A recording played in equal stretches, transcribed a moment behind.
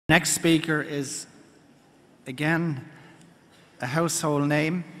Next speaker is, again, a household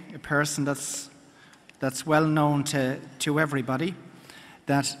name, a person that's well known to everybody.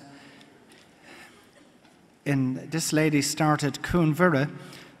 This lady started Cúnmhuire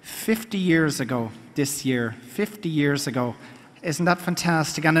 50 years ago this year, 50 years ago. Isn't that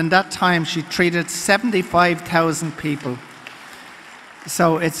fantastic? And in that time, she treated 75,000 people.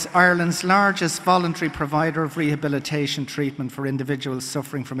 So it's Ireland's largest voluntary provider of rehabilitation treatment for individuals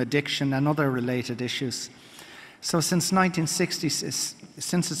suffering from addiction and other related issues. So since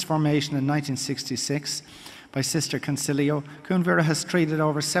its formation in 1966 by Sr Consilio, Cúnmhuire has treated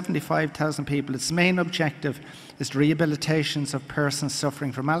over 75,000 people. Its main objective is rehabilitations of persons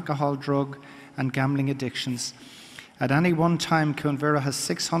suffering from alcohol, drug and gambling addictions. At any one time, Cúnmhuire has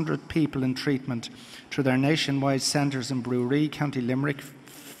 600 people in treatment through their nationwide centres in Brewery, County Limerick,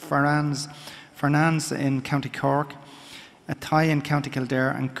 Fernans in County Cork, Athy in County Kildare,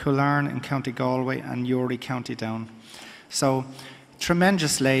 and Cullarn in County Galway, and Uri, County Down. So,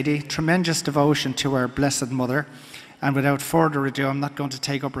 tremendous lady, tremendous devotion to her Blessed Mother. And without further ado, I'm not going to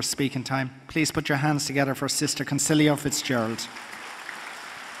take up her speaking time. Please put your hands together for Sr Consilio Fitzgerald.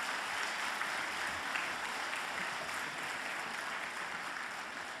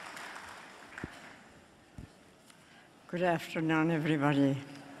 Good afternoon, everybody.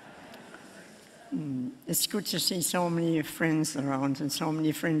 It's good to see so many friends around and so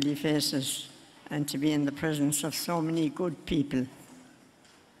many friendly faces, and to be in the presence of so many good people.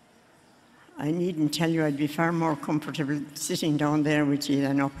 I needn't tell you I'd be far more comfortable sitting down there with you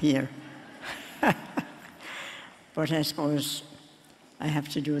than up here. But I suppose I have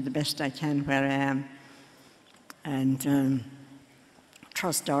to do the best I can where I am, and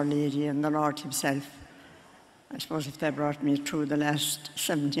trust Our Lady and the Lord Himself. I suppose if they brought me through the last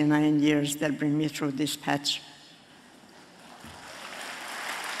 79 years, they'll bring me through this patch.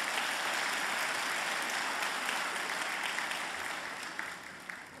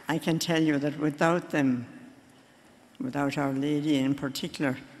 I can tell you that without them, without Our Lady in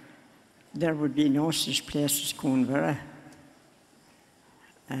particular, there would be no such place as Cúnmhuire.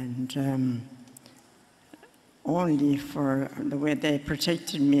 And only for the way they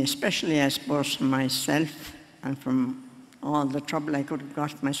protected me, especially, I suppose, from myself, and from all the trouble I could have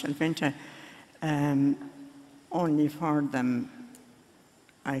got myself into, only for them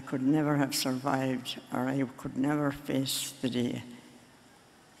I could never have survived, or I could never face the day.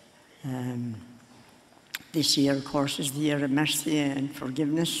 This year, of course, is the year of mercy and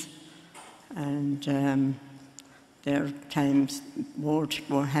forgiveness, and their times both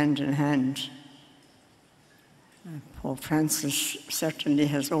go hand in hand. Pope Francis certainly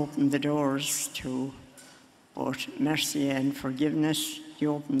has opened the doors to both mercy and forgiveness. He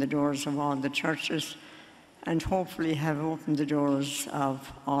opened the doors of all the churches, and hopefully have opened the doors of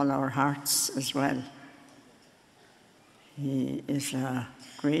all our hearts as well. He is a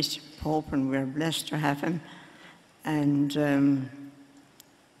great Pope, and we're blessed to have him. And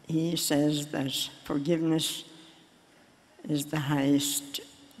he says that forgiveness is the highest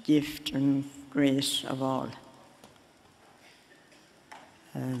gift and grace of all.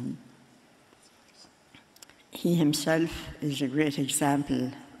 He himself is a great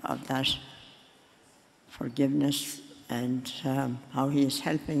example of that forgiveness, and how he is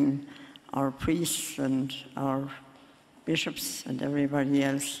helping our priests and our bishops and everybody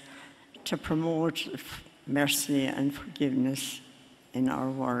else to promote mercy and forgiveness in our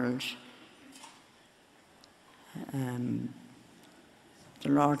world. The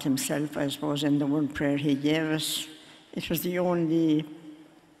Lord himself, I suppose, in the one prayer he gave us, it was the only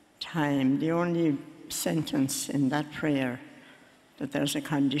time, the only sentence in that prayer that there's a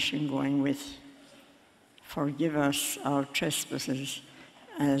condition going with: forgive us our trespasses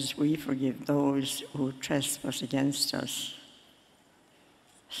as we forgive those who trespass against us.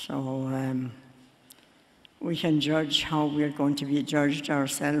 So we can judge how we're going to be judged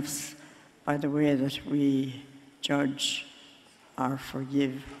ourselves by the way that we judge or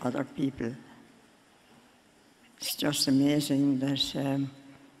forgive other people. It's just amazing that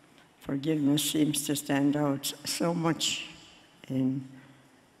forgiveness seems to stand out so much in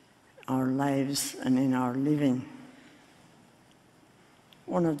our lives and in our living.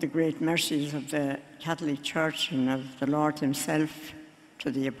 One of the great mercies of the Catholic Church and of the Lord himself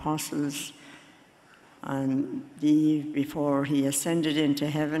to the apostles on the eve before he ascended into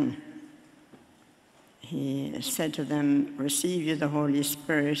heaven, he said to them, receive you the Holy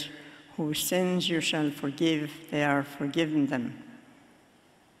Spirit, whose sins you shall forgive, they are forgiven them.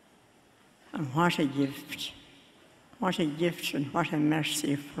 And what a gift and what a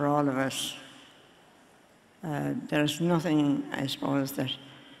mercy for all of us. There's nothing, I suppose, that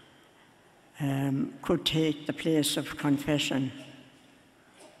could take the place of confession.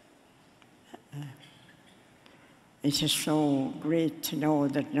 It is so great to know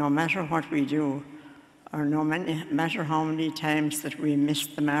that no matter what we do, or no matter how many times that we miss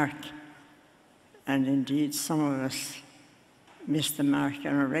the mark, and indeed some of us miss the mark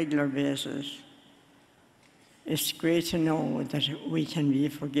on a regular basis, it's great to know that we can be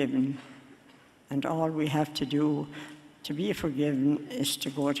forgiven. And all we have to do to be forgiven is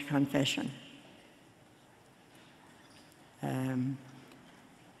to go to confession.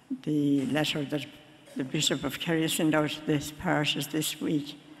 The letter that the Bishop of Kerry sent out to this parish this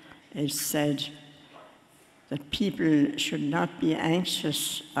week, it said that people should not be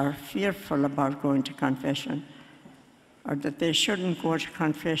anxious or fearful about going to confession, or that they shouldn't go to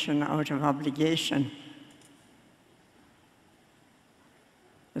confession out of obligation,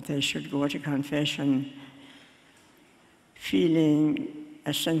 that they should go to confession feeling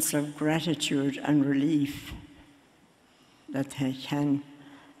a sense of gratitude and relief that they can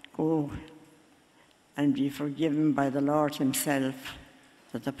go and be forgiven by the Lord himself,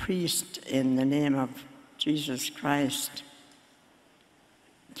 that the priest, in the name of Jesus Christ,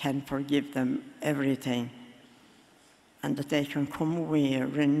 can forgive them everything, and that they can come away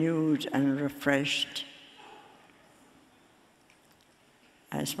renewed and refreshed.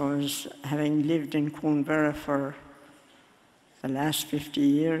 I suppose, having lived in Coonverra for the last 50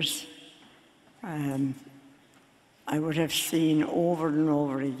 years, I would have seen over and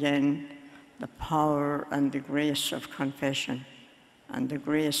over again the power and the grace of confession and the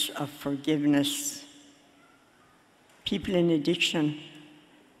grace of forgiveness. People in addiction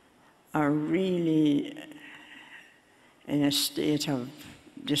are really in a state of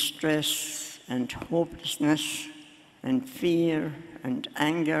distress and hopelessness and fear and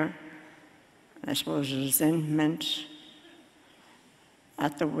anger, I suppose resentment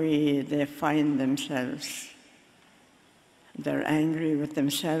at the way they find themselves. They're angry with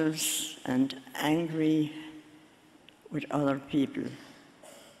themselves and angry with other people.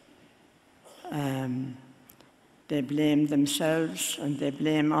 They blame themselves and they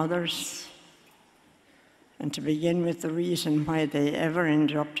blame others. And to begin with, the reason why they ever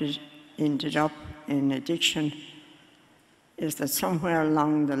ended up in addiction is that somewhere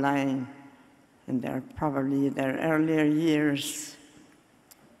along the line, in probably their earlier years,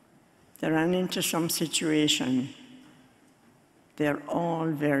 they ran into some situation. They're all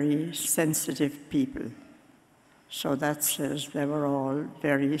very sensitive people. So that says they were all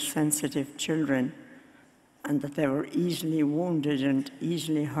very sensitive children, and that they were easily wounded and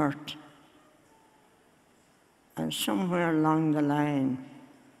easily hurt. And somewhere along the line,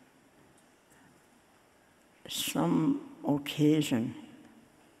 some occasion,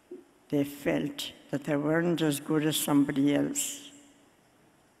 they felt that they weren't as good as somebody else.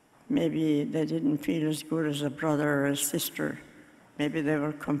 Maybe they didn't feel as good as a brother or a sister. Maybe they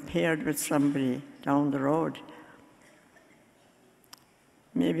were compared with somebody down the road.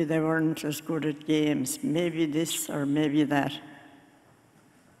 Maybe they weren't as good at games. Maybe this or maybe that.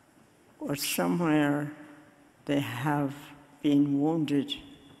 Or somewhere they have been wounded.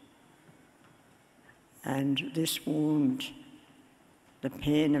 And this wound, the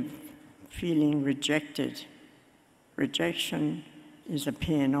pain of feeling rejected. Rejection is a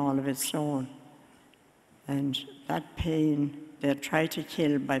pain all of its own. And that pain they try to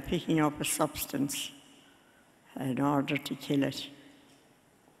kill by picking up a substance in order to kill it.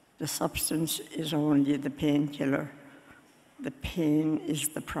 The substance is only the painkiller. The pain is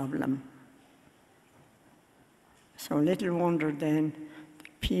the problem. So little wonder then,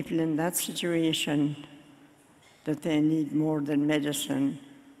 people in that situation, that they need more than medicine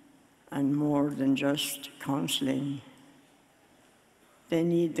and more than just counseling. They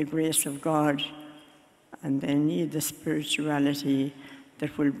need the grace of God, and they need the spirituality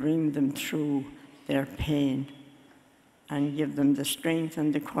that will bring them through their pain and give them the strength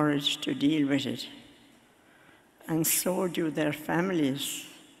and the courage to deal with it. And so do their families,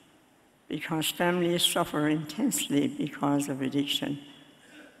 because families suffer intensely because of addiction.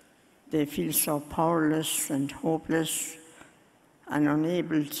 They feel so powerless and hopeless and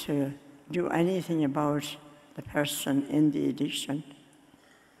unable to do anything about the person in the addiction.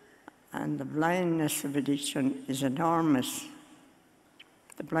 And the blindness of addiction is enormous.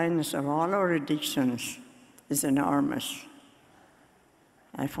 The blindness of all our addictions is enormous.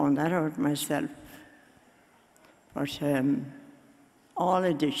 I found that out myself. But all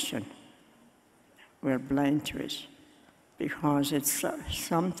addiction, we're blind to it because it's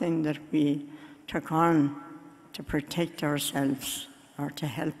something that we took on to protect ourselves or to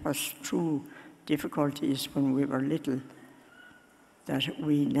help us through difficulties when we were little. that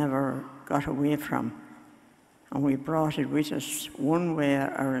we never got away from, and we brought it with us one way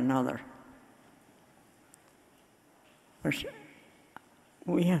or another. But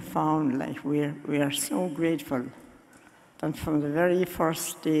we have found, like, we are so grateful that from the very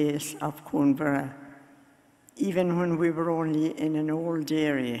first days of Coonvera, even when we were only in an old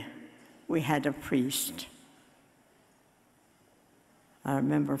area, we had a priest. I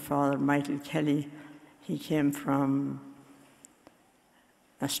remember Father Michael Kelly. He came from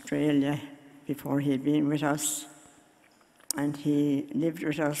Australia before he had been with us, and he lived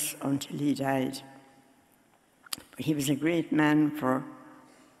with us until he died. But he was a great man for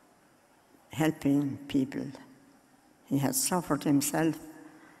helping people. He had suffered himself,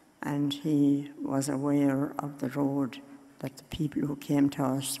 and he was aware of the road that the people who came to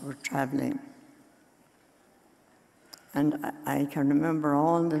us were traveling. And I can remember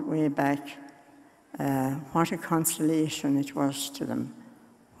all the way back what a consolation it was to them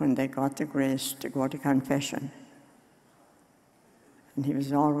when they got the grace to go to confession. And he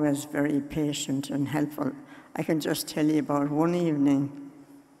was always very patient and helpful. I can just tell you about one evening.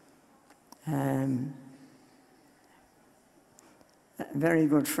 A very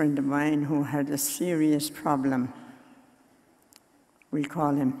good friend of mine who had a serious problem. We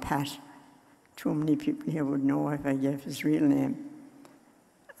call him Pat. Too many people here would know if I gave his real name.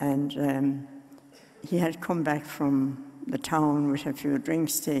 And he had come back from the town with a few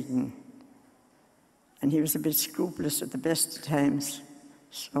drinks taken. And he was a bit scrupulous at the best of times.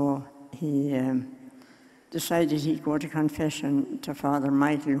 So he decided he'd go to confession to Father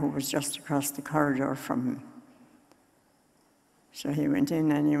Michael, who was just across the corridor from him. So he went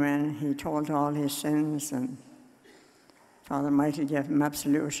in anyway, and he told all his sins, and Father Michael gave him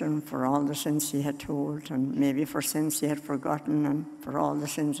absolution for all the sins he had told, and maybe for sins he had forgotten, and for all the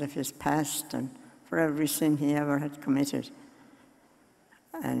sins of his past, and for every sin he ever had committed.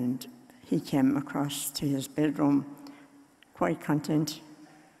 And he came across to his bedroom quite content.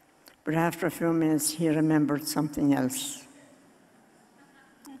 But after a few minutes, he remembered something else.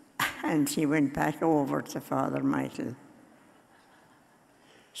 And he went back over to Father Michael.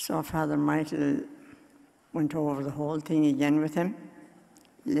 So Father Michael went over the whole thing again with him,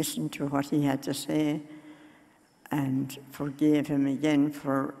 listened to what he had to say, and forgave him again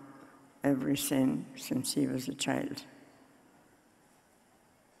for every sin since he was a child.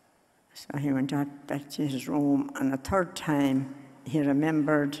 So he went back to his room, and a third time he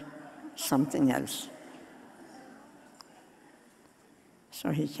remembered something else. So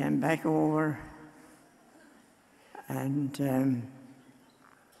he came back over, and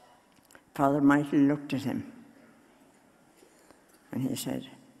Father Michael looked at him, and he said,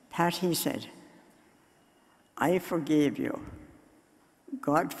 "Pat," he said, "I forgave you.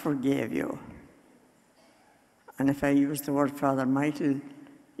 God forgave you." And if I used the word Father Michael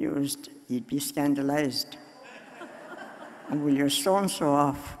used, you'd be scandalized. And will you so-and-so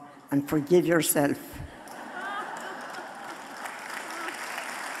off and forgive yourself?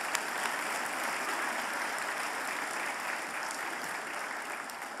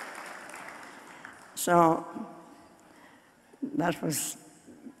 So that was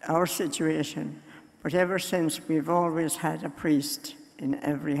our situation. But ever since, we've always had a priest in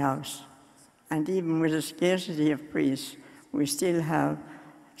every house. And even with a scarcity of priests, we still have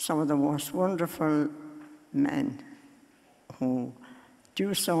some of the most wonderful men who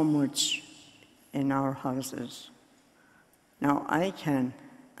do so much in our houses. Now, I can,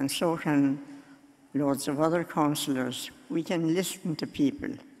 and so can loads of other counsellors, we can listen to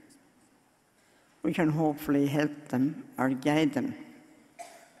people. We can hopefully help them or guide them.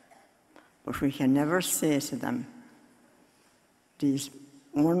 But we can never say to them these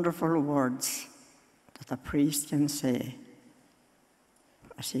wonderful words that the priest can say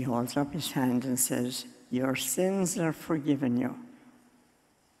as he holds up his hand and says, "Your sins are forgiven you."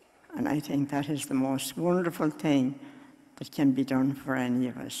 And I think that is the most wonderful thing that can be done for any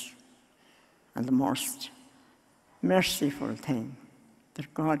of us, and the most merciful thing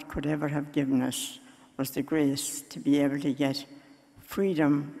that God could ever have given us was the grace to be able to get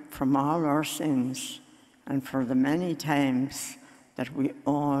freedom from all our sins and for the many times that we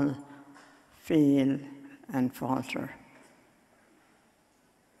all fail and falter.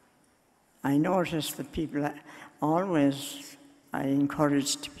 I notice that people always, I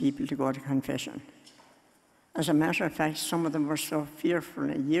encouraged people to go to confession. As a matter of fact, some of them were so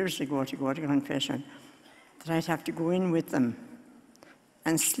fearful years ago to go to confession that I'd have to go in with them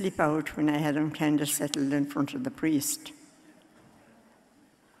and slip out when I had them kind of settled in front of the priest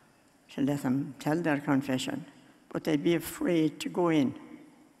to let them tell their confession. But they'd be afraid to go in.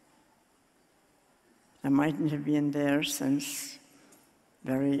 I mightn't have been there since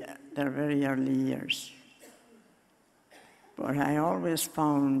their very early years. But I always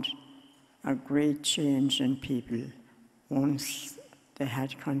found a great change in people once they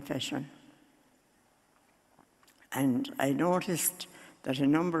had confession. And I noticed that a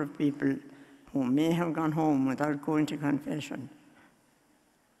number of people who may have gone home without going to confession,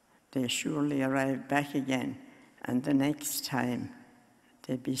 they surely arrived back again, and the next time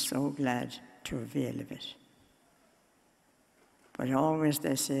they'd be so glad to avail of it. But always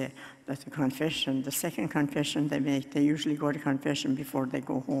they say that the confession, the second confession they make, they usually go to confession before they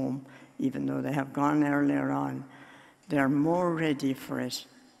go home, even though they have gone earlier on. They're more ready for it,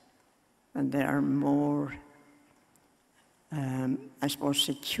 and they are more, I suppose,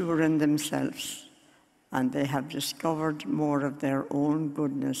 secure in themselves, and they have discovered more of their own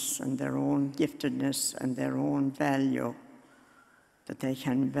goodness and their own giftedness and their own value, that they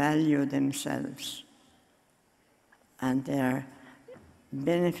can value themselves, and they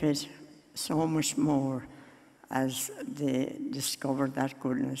benefit so much more as they discover that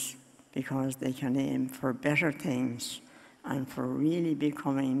goodness, because they can aim for better things and for really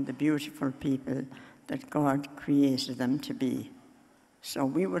becoming the beautiful people that God created them to be. So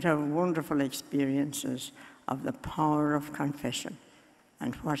we would have wonderful experiences of the power of confession,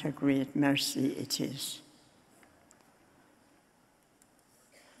 and what a great mercy it is.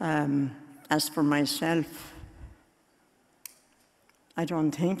 As for myself, I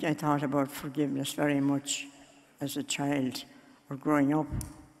don't think I thought about forgiveness very much as a child or growing up.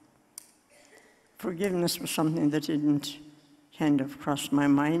 Forgiveness was something that didn't kind of cross my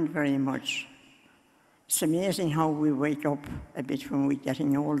mind very much. It's amazing how we wake up a bit when we're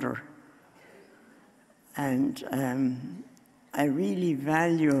getting older. And I really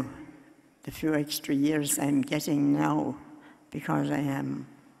value the few extra years I'm getting now, because I am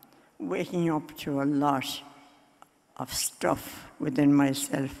waking up to a lot of stuff within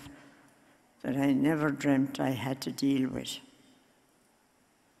myself that I never dreamt I had to deal with.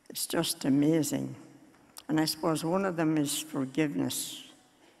 It's just amazing. And I suppose one of them is forgiveness.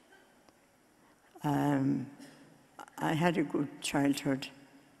 I had a good childhood,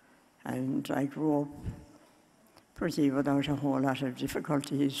 and I grew up pretty without a whole lot of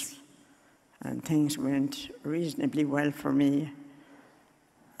difficulties, and things went reasonably well for me.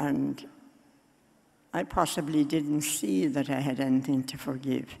 And I possibly didn't see that I had anything to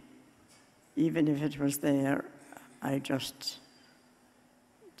forgive. Even if it was there, I just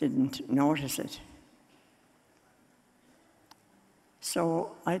didn't notice it.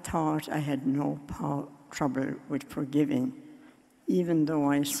 So I thought I had no trouble with forgiving, even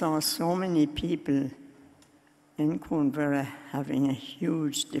though I saw so many people in Coonvera having a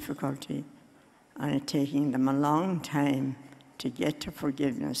huge difficulty and it taking them a long time to get to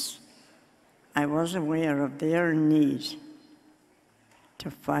forgiveness. I was aware of their need to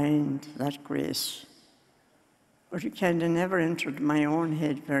find that grace, but it kind of never entered my own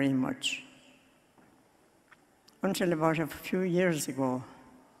head very much until about a few years ago,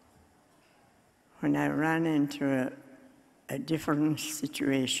 when I ran into a different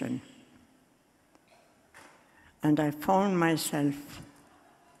situation. And I found myself,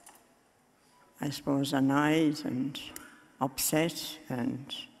 I suppose, annoyed and upset and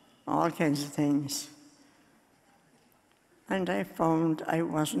all kinds of things. And I found I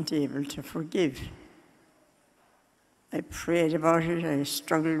wasn't able to forgive. I prayed about it, I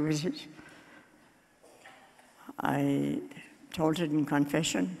struggled with it. I told it in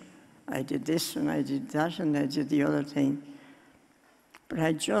confession. I did this and I did that and I did the other thing. But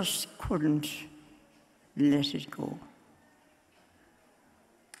I just couldn't let it go.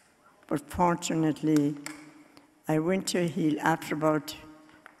 But fortunately, I went to heal after about,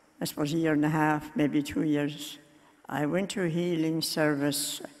 I suppose, a year and a half, maybe 2 years. I went to a healing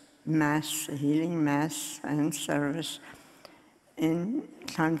service, mass, a healing mass and service in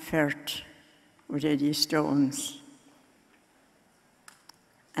Clonfert with Eddie Stones.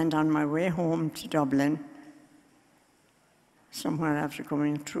 And on my way home to Dublin, somewhere after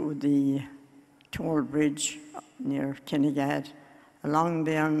going through the toll bridge near Kinnegad, along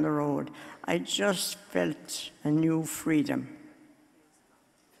there on the road, I just felt a new freedom.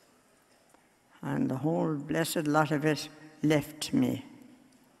 And the whole blessed lot of it left me.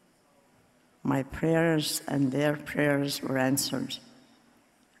 My prayers and their prayers were answered.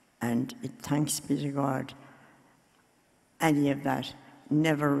 And thanks be to God, any of that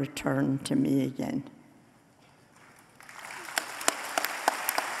never returned to me again.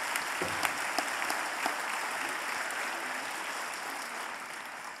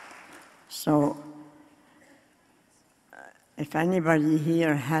 So, if anybody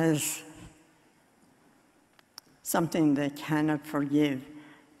here has something they cannot forgive,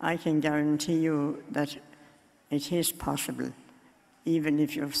 I can guarantee you that it is possible, even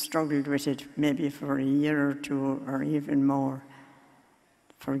if you've struggled with it maybe for a year or two or even more.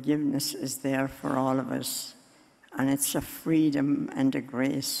 Forgiveness is there for all of us, and it's a freedom and a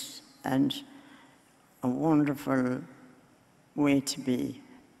grace and a wonderful way to be.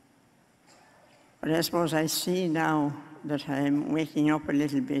 But I suppose I see now that I'm waking up a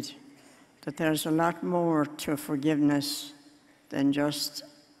little bit, that there's a lot more to forgiveness than just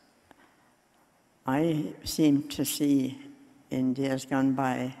I seem to see in days gone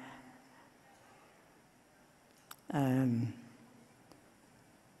by.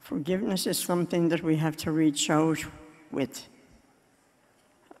 Forgiveness is something that we have to reach out with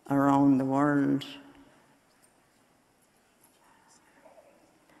around the world,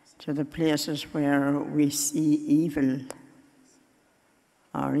 to the places where we see evil,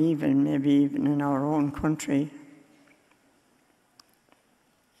 or even maybe even in our own country,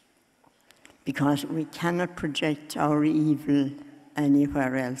 because we cannot project our evil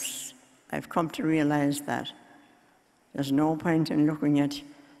anywhere else. I've come to realize that. There's no point in looking at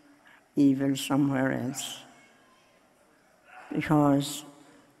evil somewhere else, because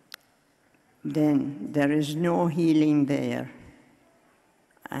then there is no healing there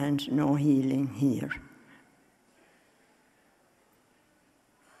and no healing here.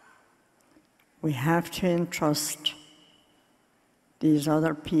 We have to entrust these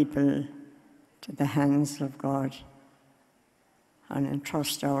other people to the hands of God and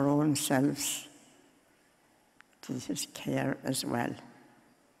entrust our own selves to His care as well.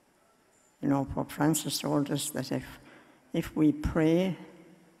 You know, Pope Francis told us that if we pray,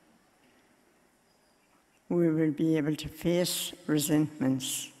 we will be able to face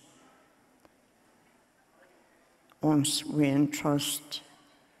resentments once we entrust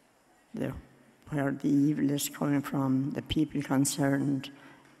where the evil is coming from, the people concerned,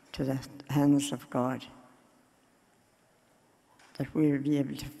 to the hands of God, that we will be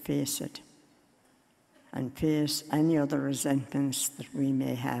able to face it and face any other resentments that we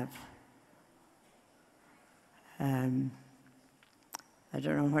may have. I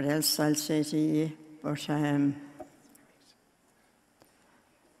don't know what else I'll say to you, but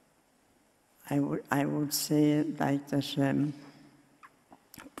I would say like that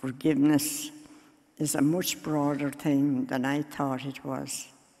forgiveness is a much broader thing than I thought it was.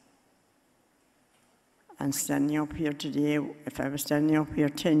 And standing up here today, if I was standing up here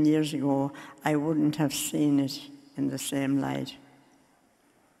 10 years ago, I wouldn't have seen it in the same light.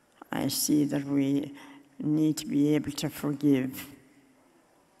 I see that we need to be able to forgive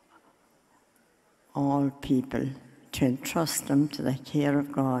all people, to entrust them to the care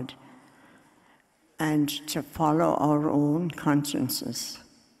of God, and to follow our own consciences.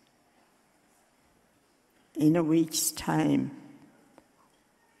 In a week's time,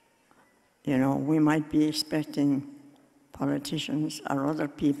 you know, we might be expecting politicians or other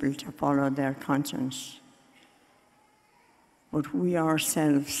people to follow their conscience. But we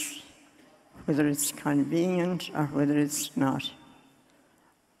ourselves, whether it's convenient or whether it's not,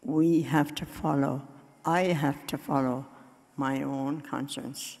 we have to follow. I have to follow my own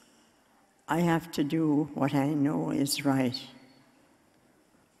conscience. I have to do what I know is right.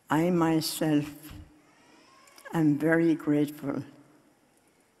 I myself am very grateful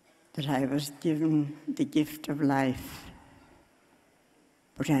that I was given the gift of life,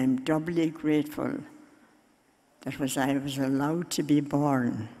 but I am doubly grateful that I was allowed to be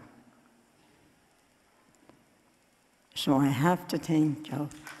born. So I have to think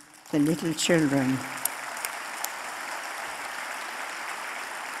of the little children.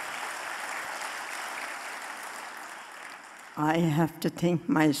 I have to think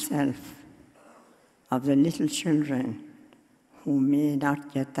myself of the little children who may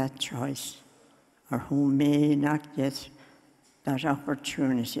not get that choice, or who may not get that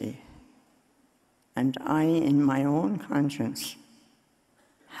opportunity. And I, in my own conscience,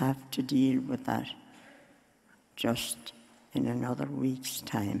 have to deal with that just in another week's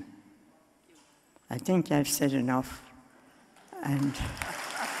time. I think I've said enough. And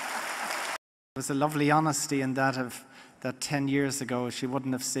there was a lovely honesty in that of that 10 years ago she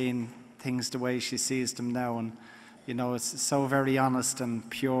wouldn't have seen things the way she sees them now, and you know, it's so very honest and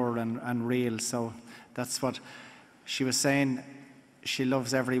pure and real. So that's what she was saying. She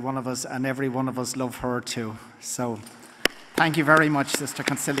loves every one of us, and every one of us love her too. So thank you very much, Sister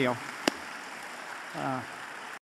Consilio.